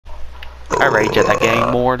I rage at that game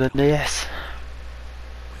more than this.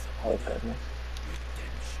 Oh goodness.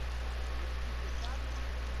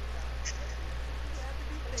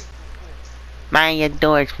 My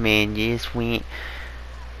endorsement just went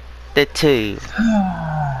the 2.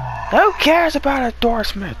 Who cares about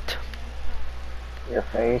endorsement? Your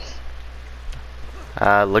face.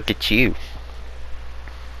 Look at you.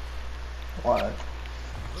 What?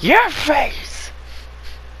 Your face!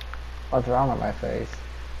 What's wrong with my face?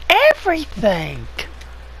 Everything!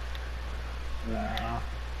 No.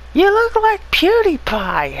 You look like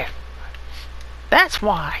PewDiePie. That's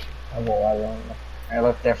why. Oh, well, I don't know. I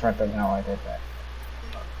look different than how I did that.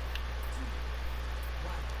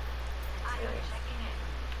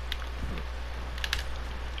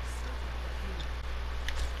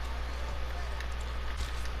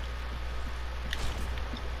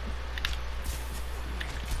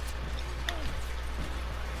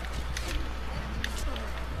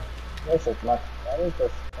 This is much. What is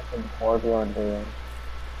this fucking Torbjorn doing?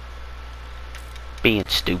 Being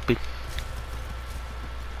stupid.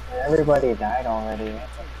 Everybody died already.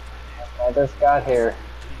 I just got here.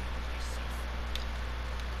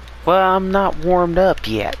 Well, I'm not warmed up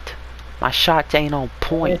yet. My shots ain't on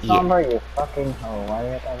point Hey, yet. Sombra, you fucking hoe. Why do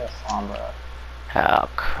you have a Sombra? Oh,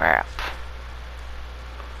 crap.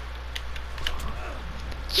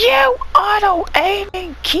 You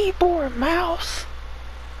auto-aiming keyboard mouse!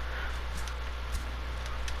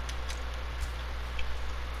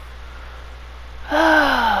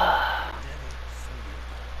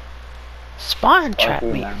 Spawn trap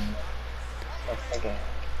me.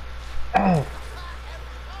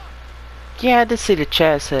 Yeah, I did see the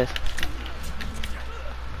chat says.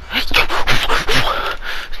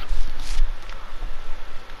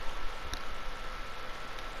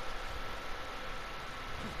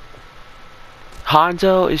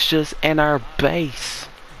 Hanzo is just in our base.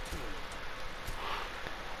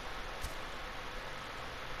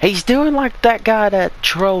 He's doing like that guy that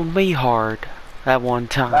trolled me hard that one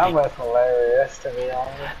time. That was hilarious, to be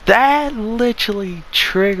honest. That literally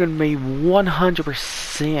triggered me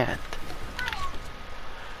 100%.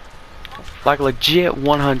 Like legit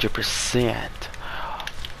 100%.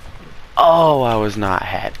 Oh, I was not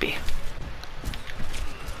happy.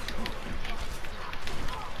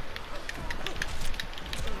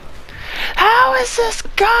 How is this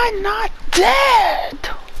guy not dead?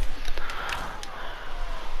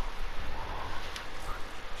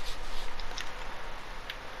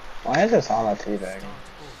 Why is this on a teabag?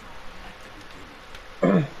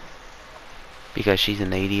 Because she's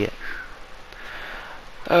an idiot.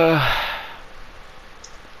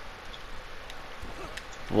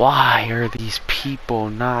 Why are these people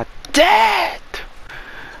not dead?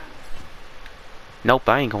 Nope,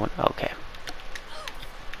 I ain't going. Okay.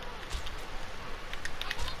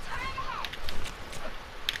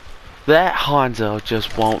 That Hanzo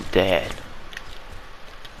just won't dead.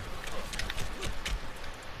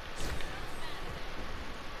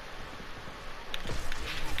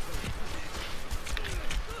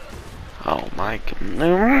 Oh my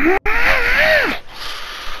goodness.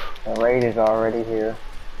 The raid is already here.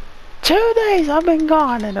 2 days I've been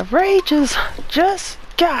gone and the rages just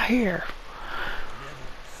got here.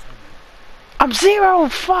 I'm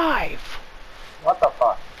 0-5. What the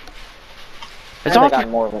fuck? It's I all got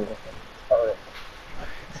more than this.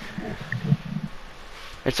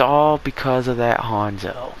 It's all because of that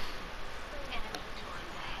Hanzo.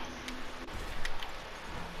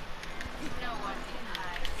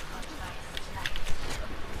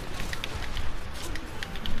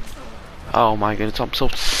 Oh my goodness, I'm so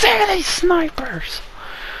sick of these snipers!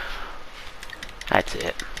 That's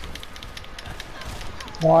it.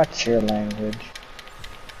 Watch your language.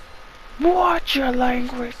 Watch your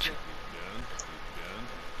language!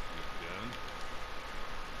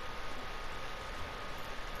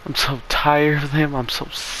 I'm so tired of them, I'm so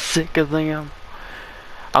sick of them.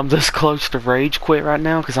 I'm this close to rage quit right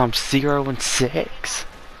now because I'm 0-6.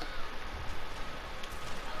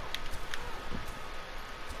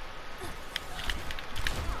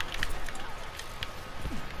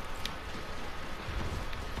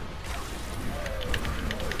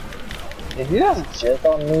 Did you just jizz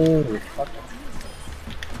on me? You fucking...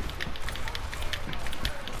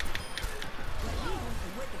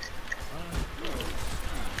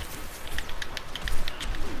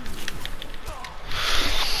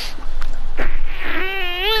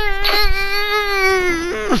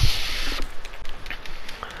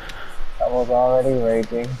 I was already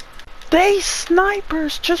raging. These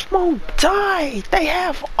snipers just won't die. They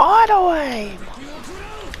have auto aim.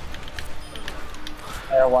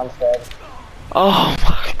 There, one's dead. Oh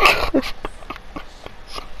my god.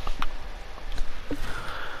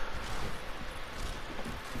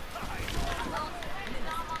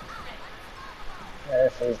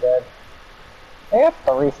 have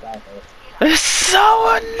 3 snipers. It's so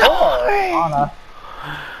 4, annoying! Anna.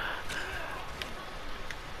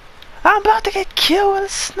 I'm about to get killed with a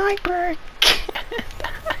sniper again.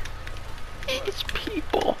 These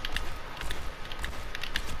people.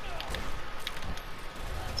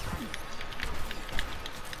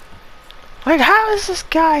 Like, how is this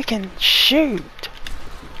guy can shoot?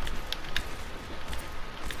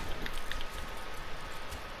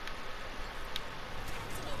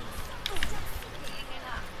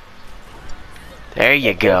 There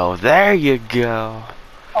you go. There you go.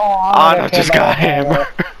 Oh, Anna just got hammered.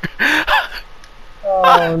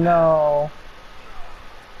 Oh no.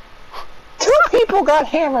 2 people got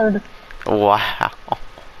hammered. Wow.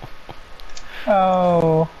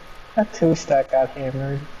 Oh, a 2-stack got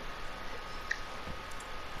hammered.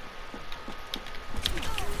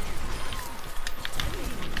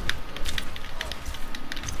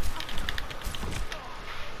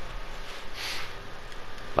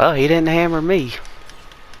 Well, he didn't hammer me.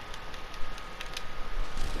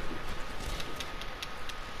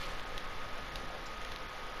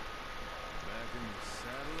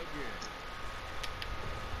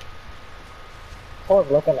 Ford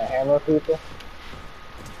looking to hammer people.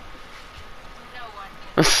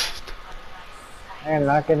 And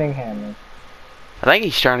not getting hammered. I think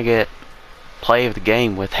he's trying to get play of the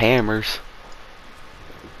game with hammers.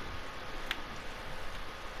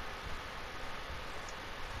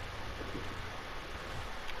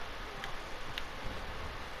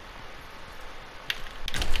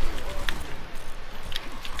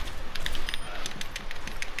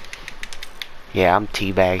 Yeah, I'm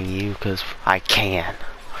teabagging you because I can.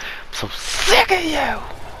 I'm so sick of you!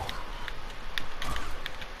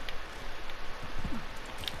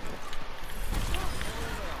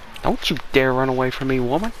 Don't you dare run away from me,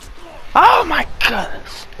 woman. Oh my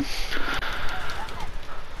goodness!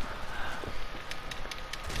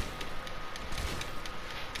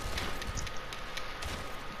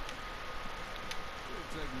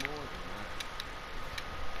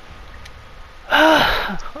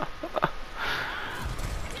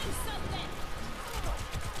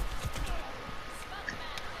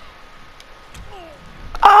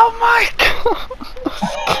 Oh my god!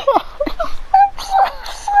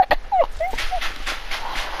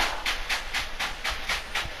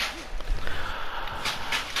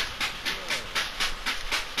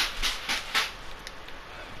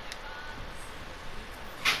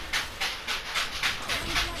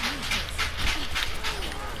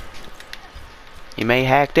 You may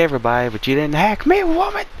hacked everybody, but you didn't hack me,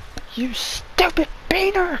 woman! You stupid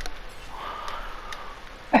beaner!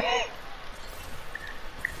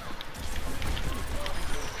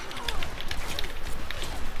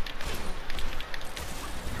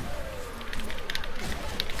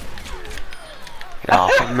 Get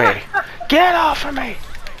off of me! Get off of me!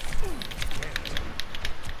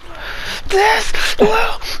 This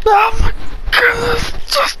will... Oh my goodness!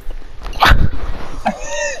 Just...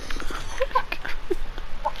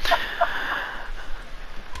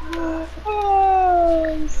 Oh,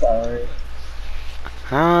 I'm sorry.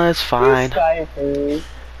 Oh, it's fine.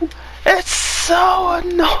 It's so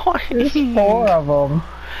annoying. There's 4 of them.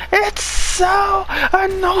 It's so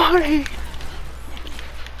annoying.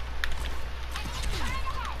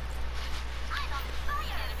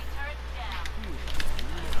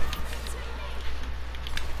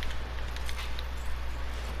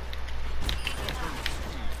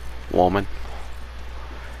 Woman.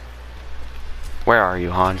 Where are you,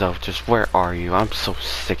 Hanzo? Just where are you? I'm so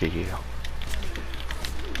sick of you.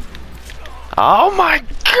 Oh my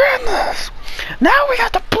goodness! Now we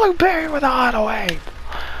got the blueberry with auto aim.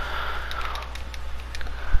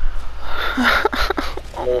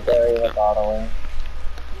 Blueberry with auto aim.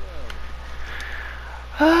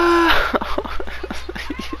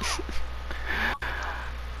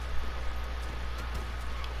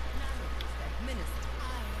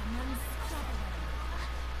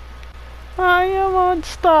 I am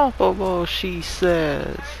unstoppable, she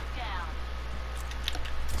says.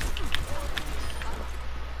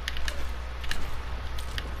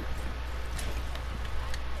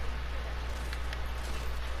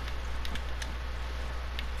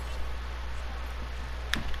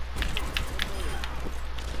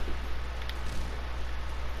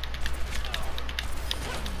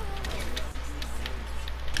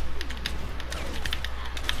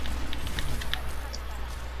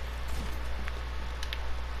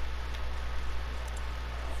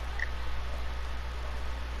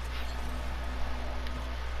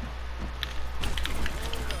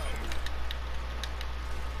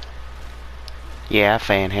 Yeah, I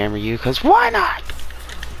fan hammer you, cause why not?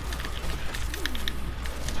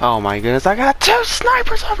 Oh my goodness, I got 2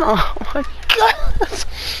 snipers on. Oh my goodness.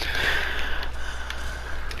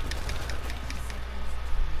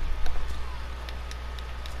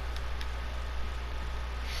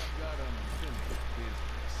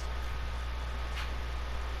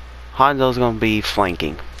 Hanzo's gonna be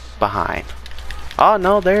flanking behind. Oh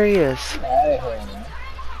no, there he is. Get out of here, man.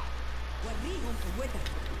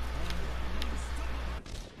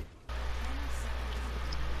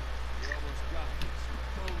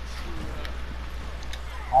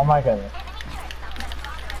 Oh my goodness.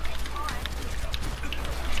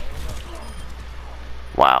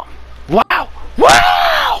 Wow. Wow!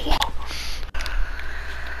 Wow!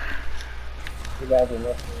 You guys are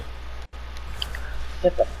missing.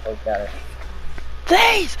 Get the fuck out of here.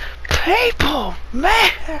 These people,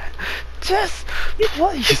 man! Just,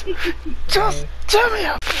 please, just do me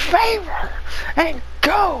a favor and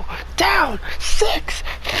go down 6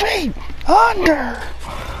 feet under!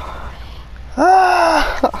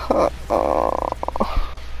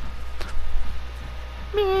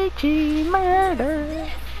 Mickey murder.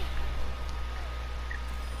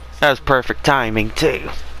 That was perfect timing, too.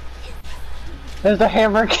 There's the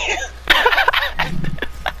hammer.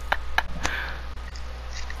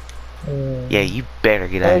 Yeah, you better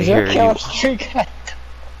get out of There's your here. kill streak.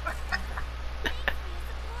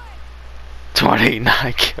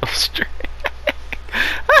 29 kill streak.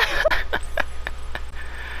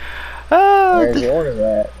 Oh, Where's yours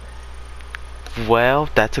at? well,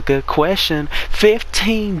 that's a good question.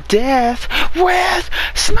 15 deaths with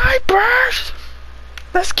snipers.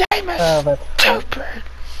 This game is stupid.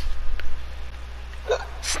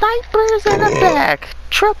 Snipers in the back.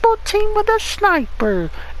 Triple team with a sniper.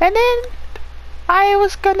 And then I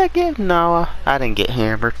was gonna give Noah. I didn't get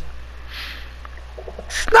hammered.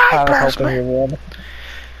 Snipers, I was hoping you man. would.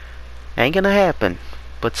 Ain't gonna happen.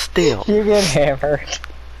 But still. You get hammered.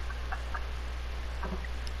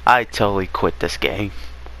 I totally quit this game.